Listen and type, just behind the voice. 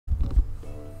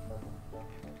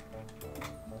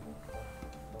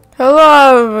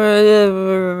Hello.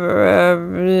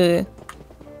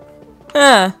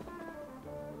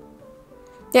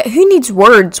 Yeah, who needs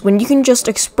words when you can just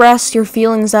express your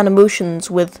feelings and emotions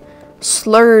with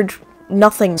slurred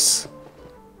nothings?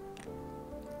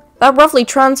 That roughly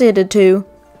translated to,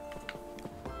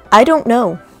 I don't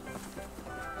know.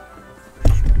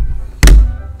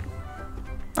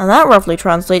 And that roughly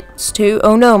translates to,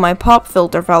 oh no, my pop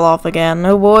filter fell off again.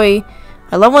 Oh boy,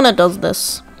 I love when it does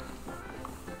this.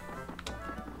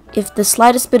 If the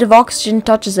slightest bit of oxygen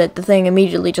touches it, the thing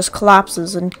immediately just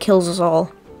collapses and kills us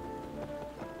all.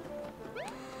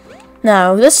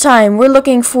 Now, this time, we're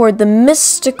looking for the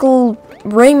mystical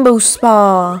rainbow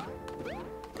spa,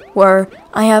 where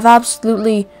I have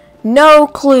absolutely no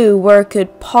clue where it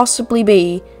could possibly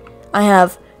be. I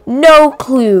have no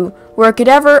clue where it could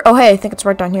ever... Oh, hey, I think it's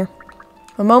right down here.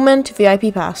 A moment,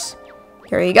 VIP pass.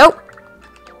 Here you go.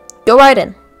 Go right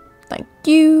in. Thank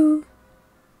you.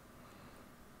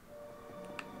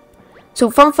 So,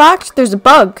 fun fact, there's a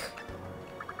bug.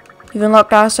 You've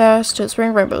unlocked access to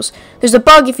Spring Rainbows. There's a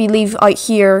bug if you leave out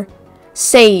here.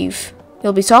 Save.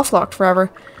 You'll be soft-locked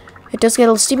forever. It does get a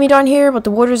little steamy down here, but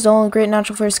the water is the only great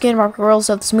natural for your skin. Rock girls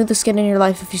have the smoothest skin in your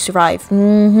life if you survive.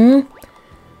 Spring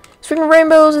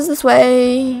Rainbows is this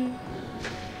way.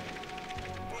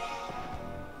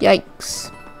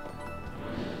 Yikes.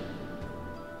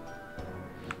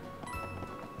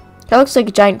 That looks like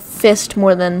a giant fist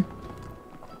more than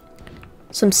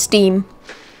some steam.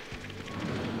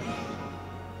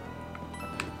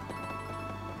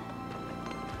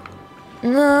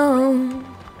 No.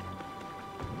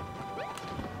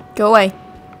 Go away.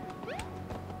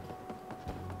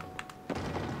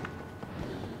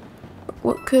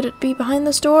 What could it be behind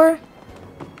this door?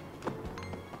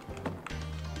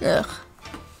 Ugh.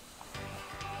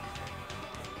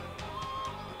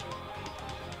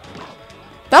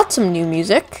 That's some new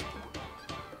music.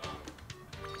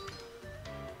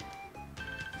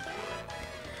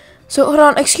 So, hold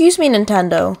on. Excuse me,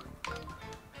 Nintendo.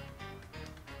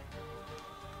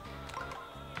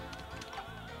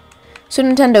 So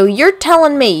Nintendo, you're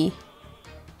telling me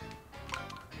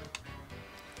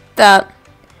that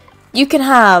you can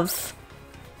have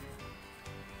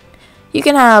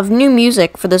new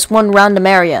music for this one random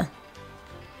area,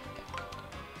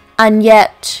 and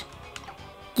yet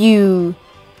you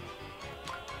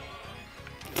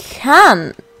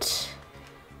can't,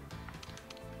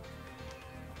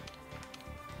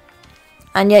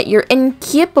 and yet you're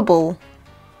incapable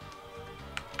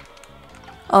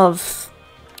of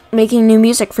making new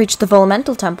music for each of the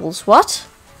elemental temples. What?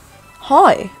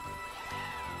 How?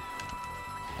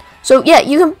 So yeah,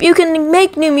 you can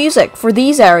make new music for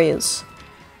these areas,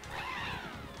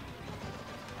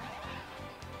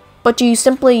 but you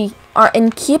simply are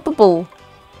incapable.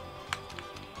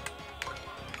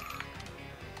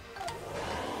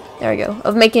 There we go.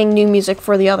 Of making new music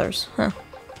for the others. Huh.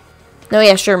 No,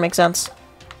 yeah, sure, makes sense.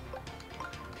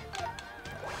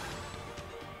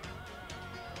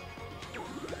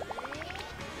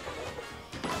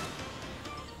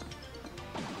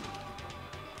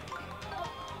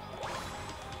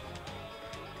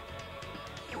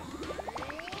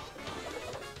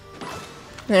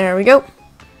 There we go.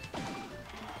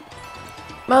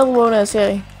 Medal bonus,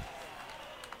 yay.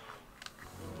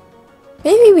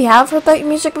 Maybe we have heard that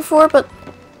music before, but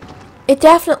it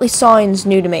definitely sounds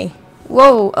new to me.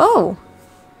 Whoa, oh.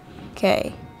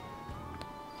 Okay.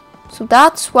 So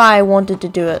that's why I wanted to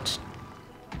do it.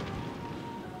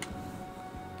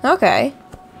 Okay.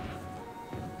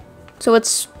 So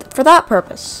it's for that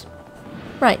purpose.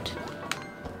 Right.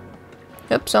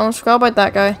 Oops, I almost forgot about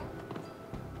that guy.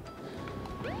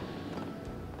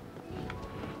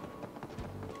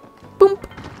 Boom.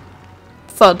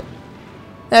 Thud.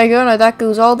 There you go, now that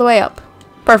goes all the way up.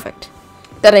 Perfect.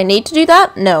 Did I need to do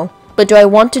that? No. But do I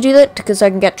want to do that because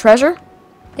I can get treasure?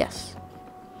 Yes.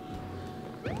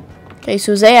 Okay,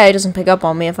 so his AI doesn't pick up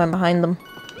on me if I'm behind them.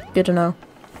 Good to know.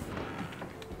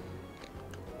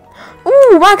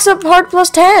 Ooh, max up heart plus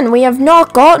 10! We have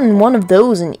not gotten one of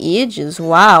those in ages.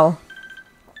 Wow.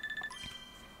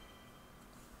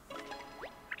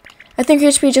 I think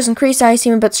HP just increased, I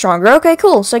seem a bit stronger. Okay,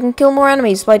 cool. So I can kill more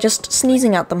enemies by just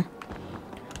sneezing at them.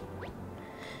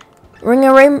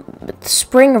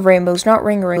 Spring of rainbows, not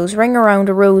ring of rainbows. Ring around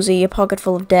a rosy, a pocket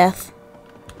full of death.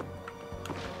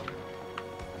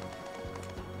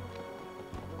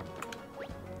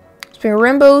 Spring of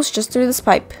rainbows, just through this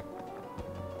pipe.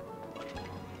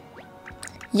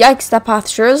 Yikes, that path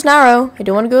sure is narrow. I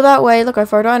don't want to go that way. Look how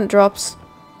far down it drops.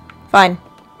 Fine.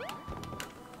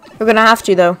 We're gonna have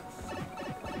to, though.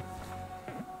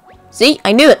 See?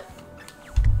 I knew it.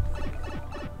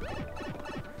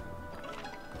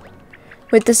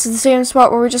 Wait, this is the same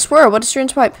spot where we just were. What a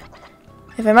strange pipe.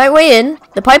 If I might weigh in,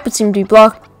 the pipe would seem to be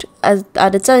blocked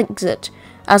at its exit.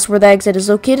 As where the exit is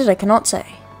located, I cannot say.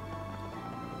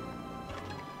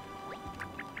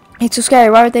 It's so scary.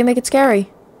 Why would they make it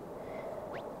scary?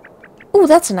 Ooh,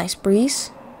 that's a nice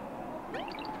breeze.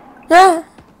 Ah!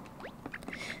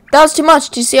 That was too much.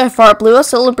 Do you see how far it blew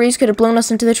us? A little breeze could have blown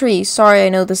us into the trees. Sorry, I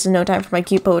know this is no time for my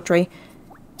cute poetry.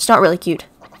 It's not really cute.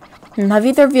 Have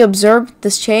either of you observed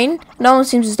this chain? It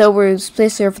almost seems as though we're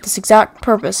placed here for this exact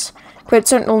purpose. Quite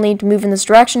certain we'll need to move in this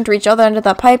direction to reach the other end of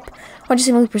that pipe. Why don't you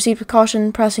simply proceed with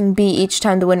caution, pressing B each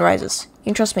time the wind rises? You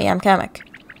can trust me, I'm Kamek.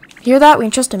 Hear that? We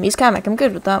can trust him. He's Kamek. I'm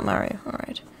good with that, Mario.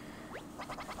 Alright.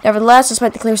 Nevertheless,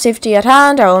 despite the clear safety at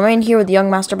hand, I will remain here with the young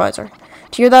Master Bowser.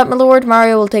 To hear that, my lord,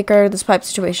 Mario will take care of this pipe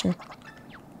situation.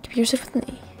 Keep your safe with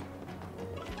me.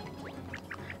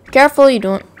 Be careful, you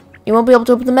won't be able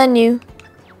to open the menu.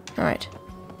 Alright.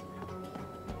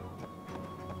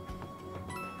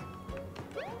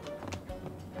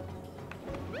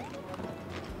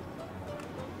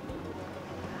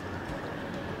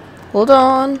 Hold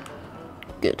on.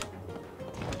 Good.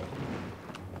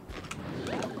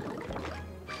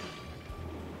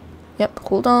 Yep,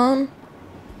 hold on.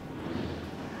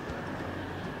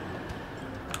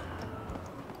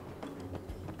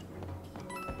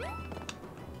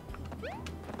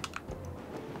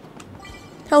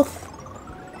 Health.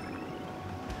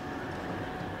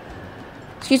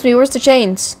 Excuse me, where's the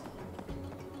chains?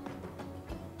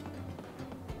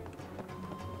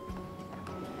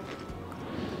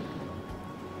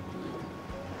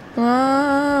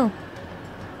 Wow.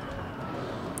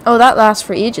 Oh, that lasts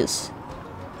for ages.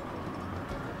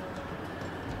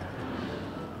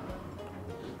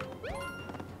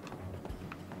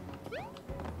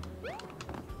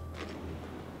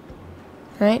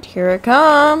 Right, here it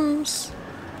comes.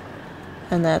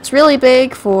 And that's really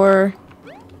big for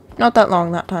not that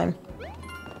long that time.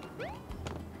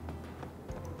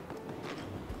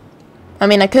 I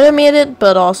mean, I could have made it,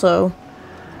 but also,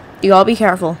 you gotta be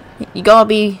careful. You gotta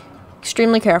be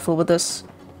extremely careful with this.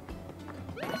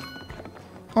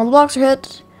 All the blocks are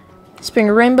hit. Spring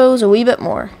of Rainbows a wee bit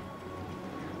more.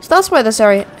 So that's why this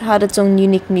area had its own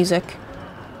unique music.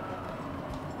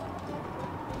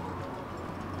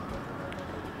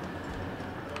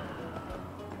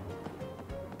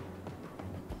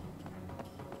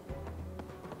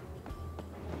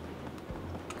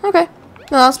 Okay.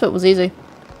 The last bit was easy.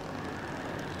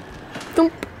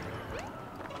 Thump.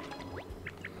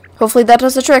 Hopefully that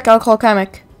does the trick. I'll call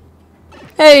Kamek.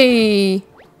 Hey!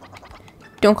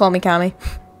 Don't call me Kami.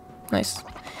 Nice.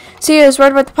 See, I was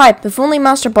right about the pipe. If only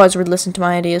Master Bowser would listen to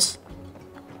my ideas.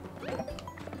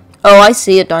 Oh, I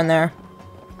see it down there.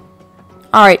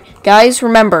 Alright, guys,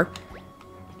 remember.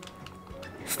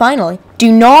 Finally,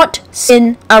 do not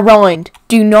spin around.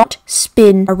 Do not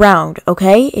spin around,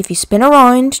 okay? If you spin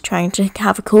around, trying to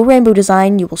have a cool rainbow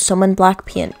design, you will summon black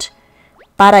paint.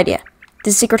 Bad idea.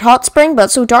 This is a secret hot spring, but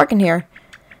it's so dark in here.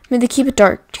 Maybe they keep it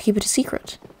dark to keep it a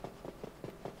secret.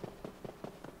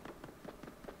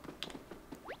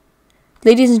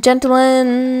 Ladies and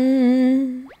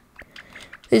gentlemen.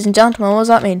 Ladies and gentlemen, what does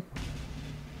that mean?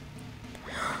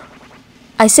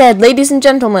 I said, ladies and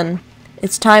gentlemen,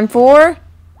 it's time for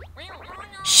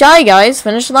Shy Guys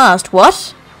finish last.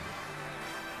 What?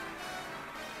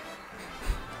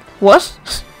 What?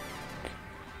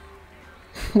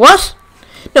 What?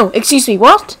 No, excuse me,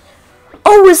 what?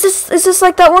 Oh, is this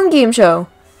like that one game show?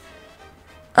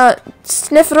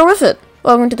 Sniff it or whiff it.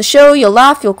 Welcome to the show. You'll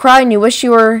laugh, you'll cry, and you wish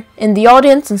you were in the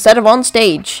audience instead of on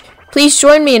stage. Please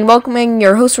join me in welcoming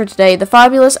your host for today, the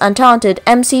fabulous and talented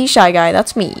MC Shy Guy.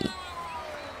 That's me.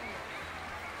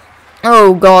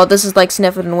 Oh god, this is like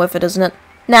Sniff It and Whiff It, isn't it?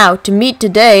 Now, to meet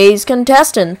today's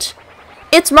contestant.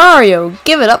 It's Mario.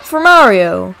 Give it up for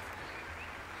Mario.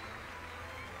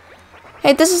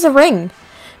 Hey, this is a ring.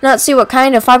 Now let's see what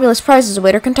kind of fabulous prizes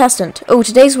await our contestant. Oh,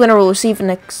 today's winner will receive an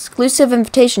exclusive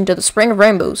invitation to the Spring of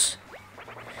Rainbows.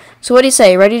 So what do you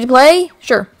say? Ready to play?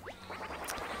 Sure.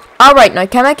 Alright, now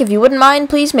Kamek, if you wouldn't mind,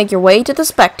 please make your way to the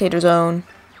spectator zone.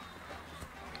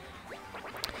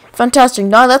 Fantastic.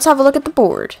 Now let's have a look at the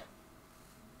board.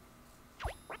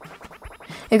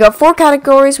 You've got 4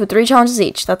 categories with 3 challenges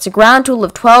each. That's a grand total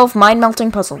of 12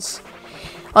 mind-melting puzzles.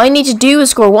 All you need to do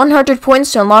is score 100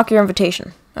 points to unlock your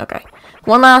invitation. Okay.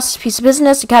 One last piece of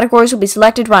business. The categories will be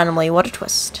selected randomly. What a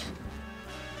twist.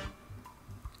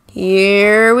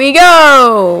 Here we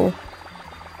go!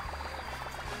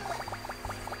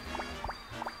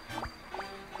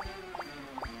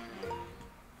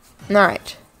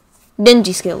 Alright.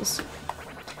 Ninja skills.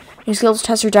 Your skills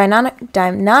test your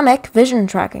dynamic vision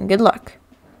tracking. Good luck.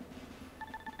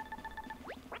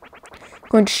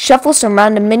 Going to shuffle some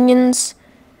random minions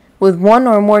with one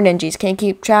or more ninjas. Can you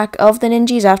keep track of the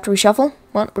ninjas after we shuffle?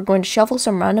 Well, we're going to shuffle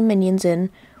some random minions in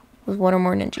with one or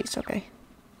more ninjas. Okay.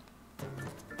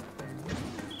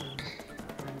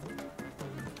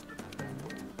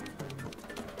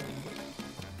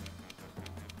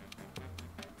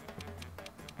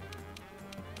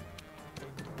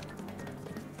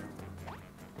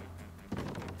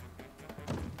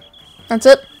 That's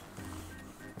it.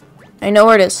 I know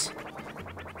where it is.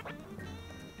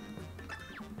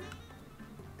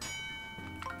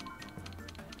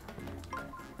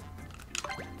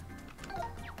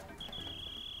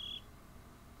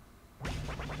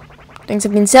 Things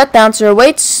have been set. The answer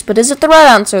awaits, but is it the right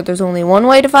answer? There's only one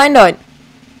way to find out.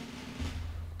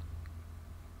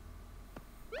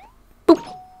 Boop.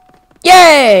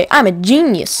 Yay! I'm a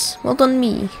genius. Well done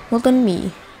me. Well done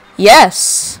me.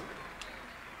 Yes!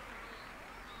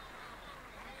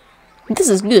 This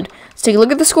is good. Let's take a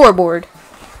look at the scoreboard.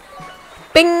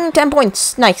 Bing! 10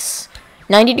 points. Nice.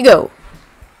 90 to go.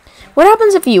 What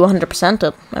happens if you 100%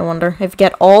 it? I wonder. If you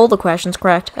get all the questions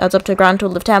correct, adds up to a grand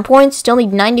total of 10 points. Still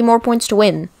need 90 more points to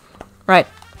win. Right.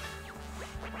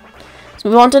 Let's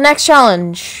move on to the next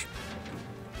challenge.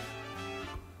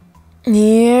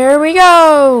 Here we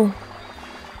go.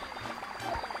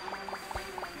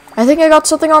 I think I got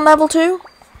something on level 2.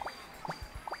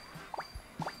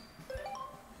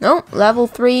 No, level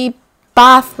 3,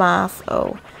 Bath Math.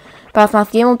 Oh. Bath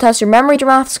Math game will test your memory to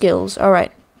math skills.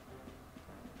 Alright.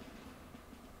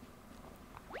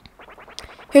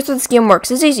 Here's how this game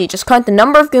works. It's easy. Just count the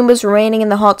number of Goombas remaining in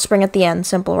the hot spring at the end.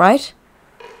 Simple, right?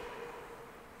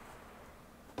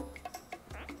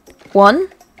 1,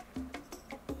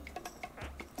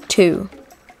 2,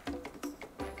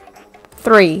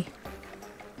 3,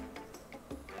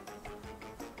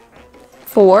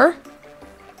 4,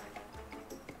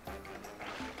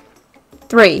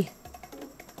 3,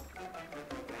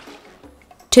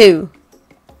 2,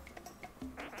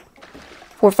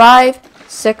 4, 5,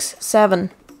 6,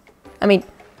 7. I mean,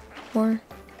 4,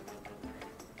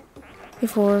 3,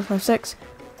 4, 5, 6.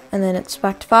 And then it's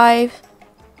back to 5,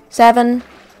 7,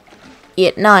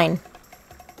 8, 9.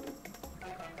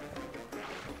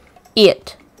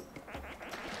 8,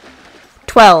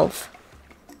 12,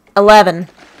 11,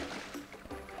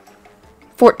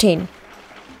 14,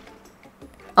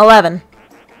 11,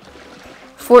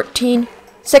 14,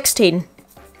 16,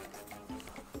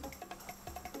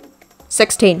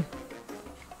 16.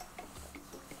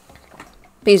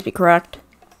 Please be correct.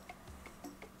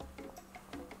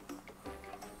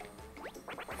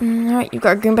 Alright, you've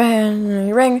got a green and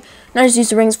a ring. Now just use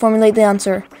the rings to formulate the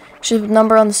answer. Should put a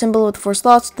number on the symbol with the 4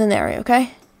 slots within the area,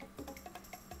 okay?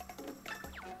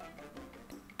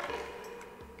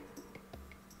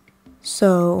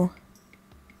 So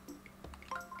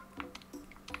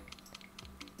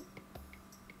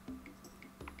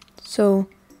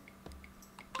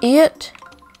 8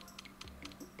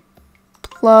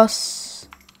 plus,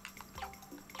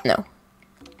 no,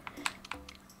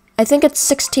 I think it's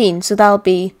 16, so that'll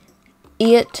be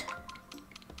 8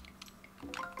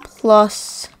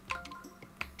 plus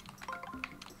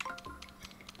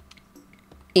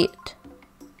 8.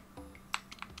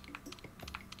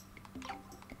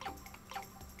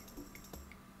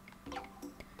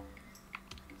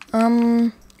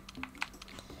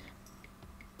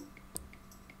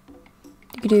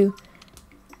 You could do,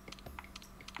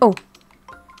 oh,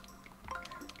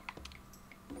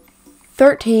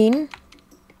 13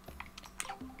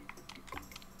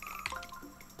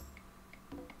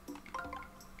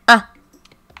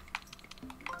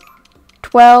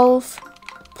 12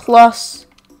 plus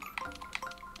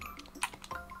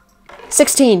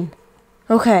 16.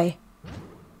 Okay.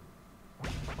 The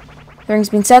ring's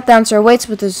been set, the answer awaits,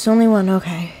 but there's only one.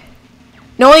 Okay.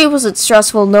 Not only was it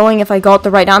stressful knowing if I got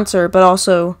the right answer, but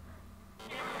also,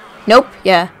 nope,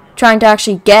 yeah, trying to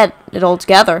actually get it all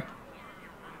together.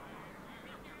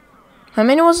 How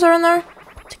many was there in there?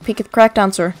 Take a peek at the correct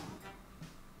answer.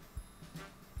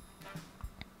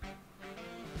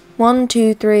 1,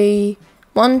 2, 3,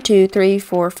 1, 2, 3,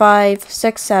 4, 5,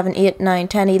 6, 7, 8, 9,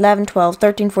 10, 11, 12,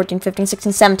 13, 14, 15,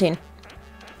 16, 17.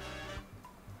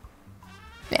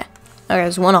 Yeah. Okay,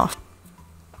 there's one off.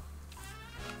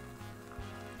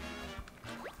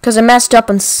 Because I messed up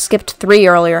and skipped 3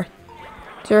 earlier.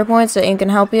 0 points, that ain't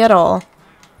gonna help you at all.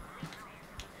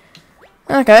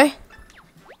 Okay.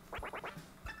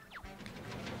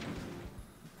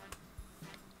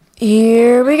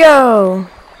 Here we go.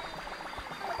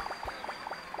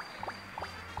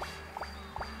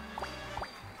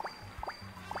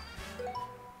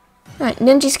 Alright,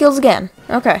 ninja skills again.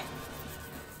 Okay.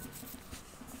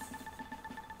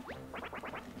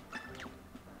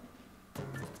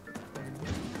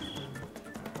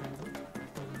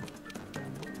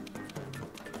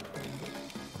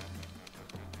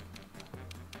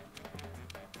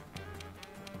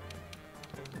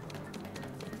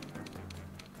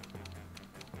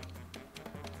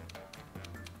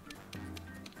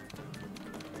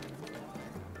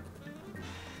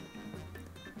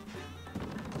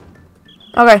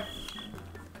 Okay.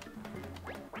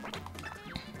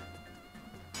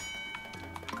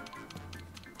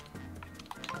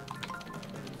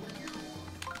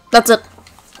 That's it.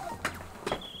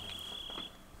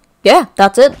 Yeah,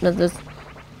 that's it.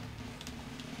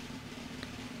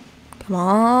 Come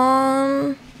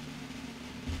on.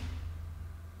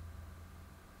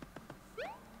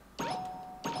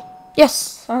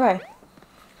 Yes, okay.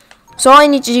 So all I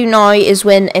need to do now is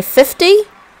win a 50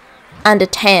 and a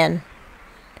 10.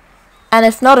 And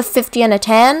if not a 50 and a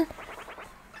 10,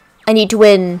 I need to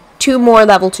win 2 more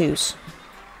level 2s.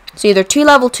 So either 2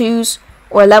 level 2s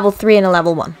or a level 3 and a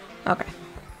level 1. Okay.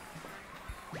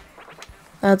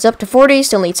 It's up to 40,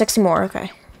 still need 60 more,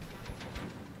 okay.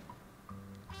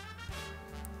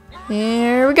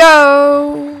 Here we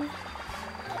go.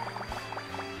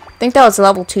 I think that was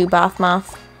level 2 bath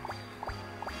math.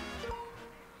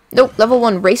 Nope, level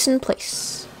 1 race in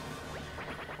place.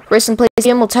 Race in place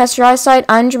game will test your eyesight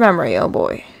and your memory, oh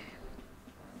boy.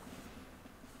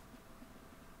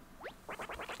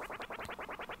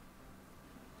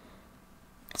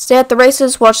 Stay at the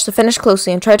races, watch the finish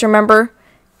closely, and try to remember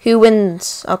who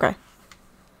wins. Okay.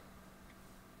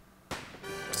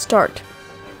 Start.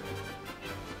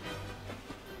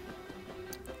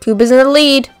 Koopa's in the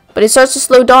lead, but he starts to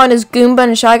slow down as Goomba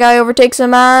and Shy Guy overtakes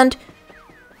him and...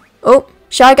 Oh,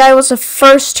 Shy Guy was the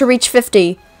first to reach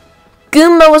 50.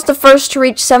 Goomba was the first to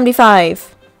reach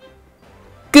 75.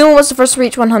 Goomba was the first to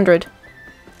reach 100.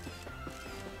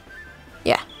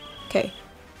 Yeah, okay.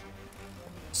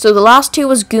 So the last 2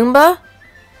 was Goomba.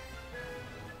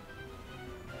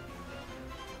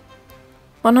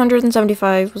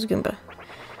 175 was Goomba.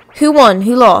 Who won?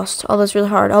 Who lost? Oh, that's really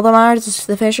hard. All that matters is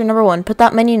the finisher number 1. Put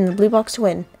that minion in the blue box to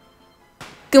win.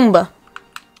 Goomba.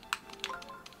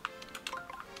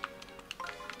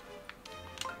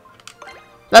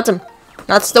 That's him.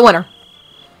 That's the winner.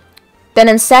 Then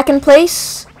in second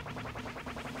place,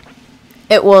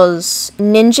 it was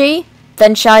Ninja,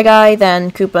 then Shy Guy,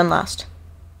 then Koopa and last.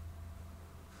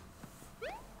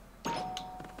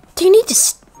 Do you need to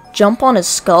jump on his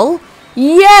skull?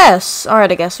 Yes!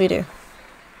 Alright, I guess we do.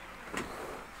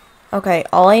 Okay,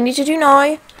 all I need to do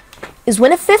now is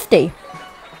win a 50.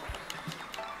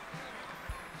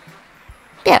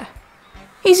 Yeah.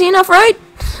 Easy enough, right?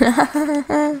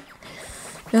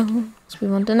 No, let's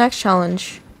move on to the next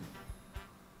challenge.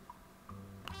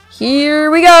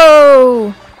 Here we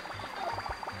go!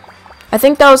 I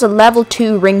think that was a level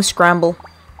 2 ring scramble.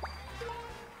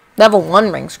 Level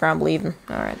 1 ring scramble even.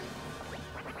 Alright.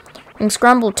 Ring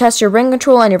scramble will test your ring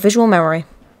control and your visual memory.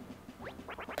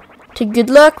 To good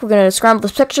luck, we're going to scramble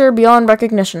this picture beyond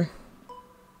recognition.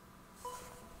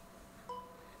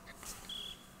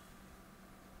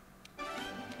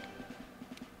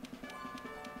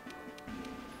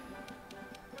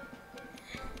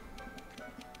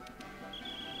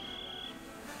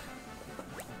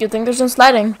 Good thing there's no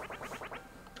sliding.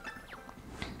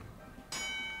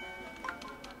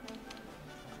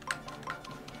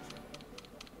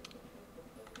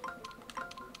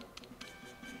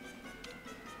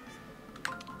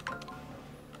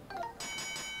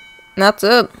 That's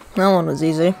it. That one was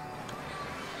easy.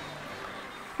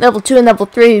 Level 2 and level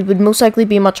 3 would most likely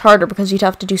be much harder because you'd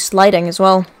have to do sliding as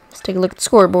well. Let's take a look at the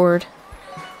scoreboard.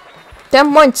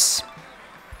 10 points.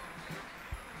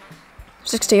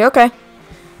 60, okay.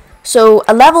 So,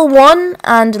 a level 1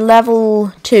 and a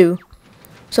level 2.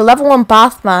 So, level 1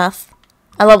 bath math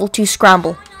and level 2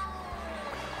 scramble.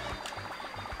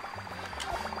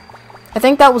 I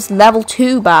think that was level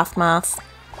 2 bath math.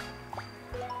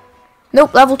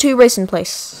 Nope, level 2 race in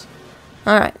place.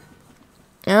 Alright.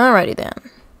 Alrighty then.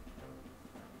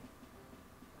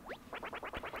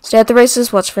 Stay at the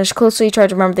races, watch finish closely, try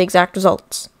to remember the exact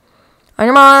results. On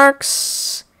your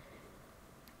marks.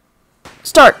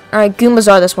 Start. Alright,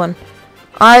 Goombas are this one.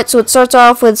 Alright, so it starts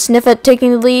off with Sniffit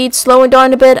taking the lead, slowing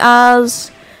down a bit as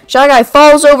Shy Guy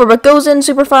falls over but goes in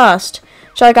super fast.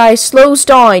 Shy Guy slows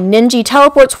down, Ninja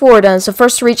teleports forward and is the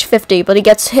first to reach 50, but he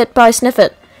gets hit by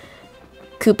Sniffit.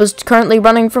 Koopa's currently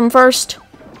running from first.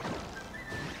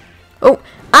 Oh,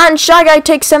 and Shy Guy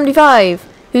takes 75.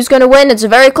 Who's gonna win? It's a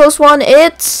very close one.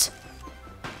 It's...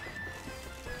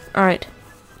 Alright.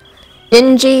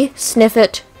 Ninja,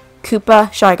 Sniffit,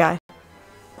 Koopa, Shy Guy.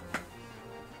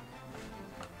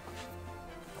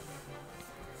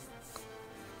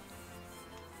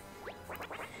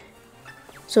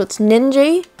 So it's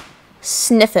Ninja,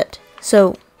 Sniffit.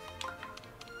 So,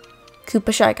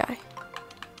 Koopa, Shy Guy.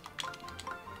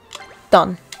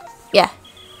 Done. Yeah.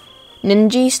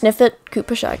 Ninja, Sniffit,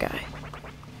 Koopa, Shy Guy.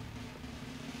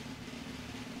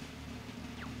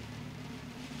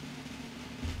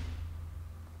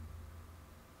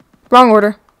 Wrong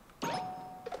order.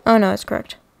 Oh no, it's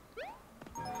correct.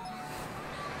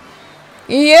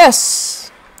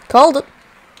 Yes! Called it.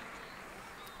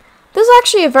 This is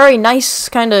actually a very nice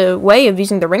kind of way of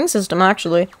using the ring system,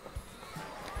 actually.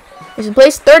 It's in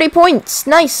place 30 points.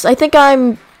 Nice. I think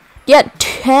I'm yet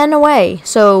 10 away.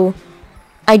 So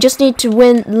I just need to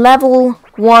win level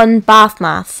 1 bath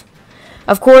math.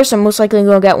 Of course, I'm most likely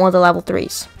going to get one of the level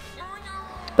 3s.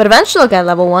 But eventually I'll get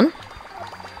level 1.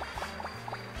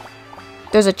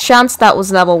 There's a chance that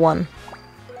was level 1.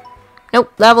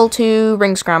 Nope, level 2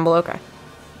 ring scramble. Okay.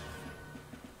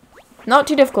 Not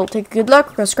too difficult. Take a good look.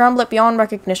 We're going to scramble it beyond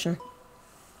recognition.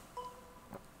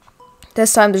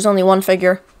 This time there's only one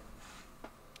figure.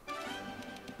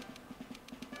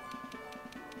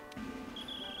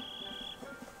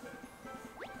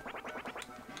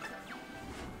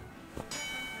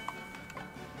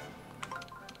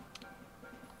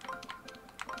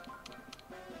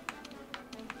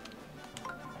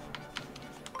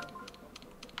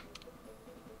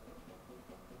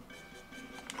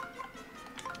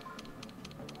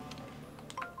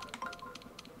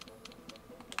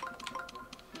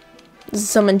 This is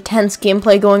some intense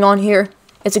gameplay going on here.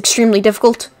 It's extremely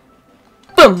difficult.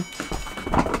 Boom!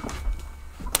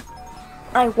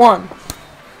 I won.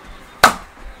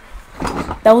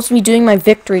 That was me doing my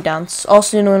victory dance,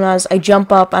 also known as I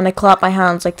jump up and I clap my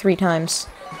hands like 3 times.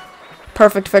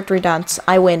 Perfect victory dance.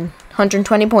 I win.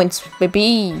 120 points,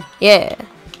 baby. Yeah.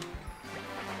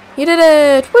 You did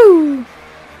it! Woo!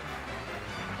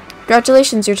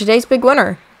 Congratulations, you're today's big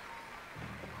winner.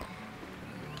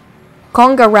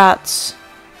 Congrats.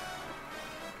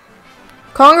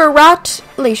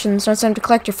 Congratulations. Now it's time to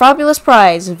collect your fabulous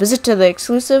prize. Visit to the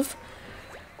exclusive.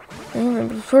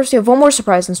 First, you have one more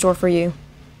surprise in store for you.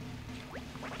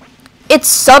 It's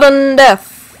sudden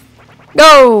death.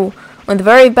 Go! One of the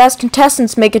very best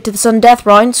contestants make it to the sudden death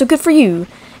round, so good for you.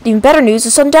 And even better news,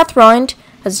 the sudden death round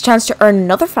has a chance to earn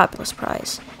another fabulous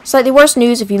prize. Slightly worse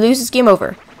news, if you lose, it's game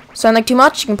over. Sound like too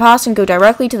much? You can pass and go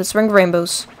directly to the Spring of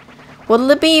Rainbows.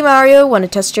 What'll it be, Mario? Want to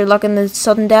test your luck in the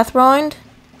sudden death round?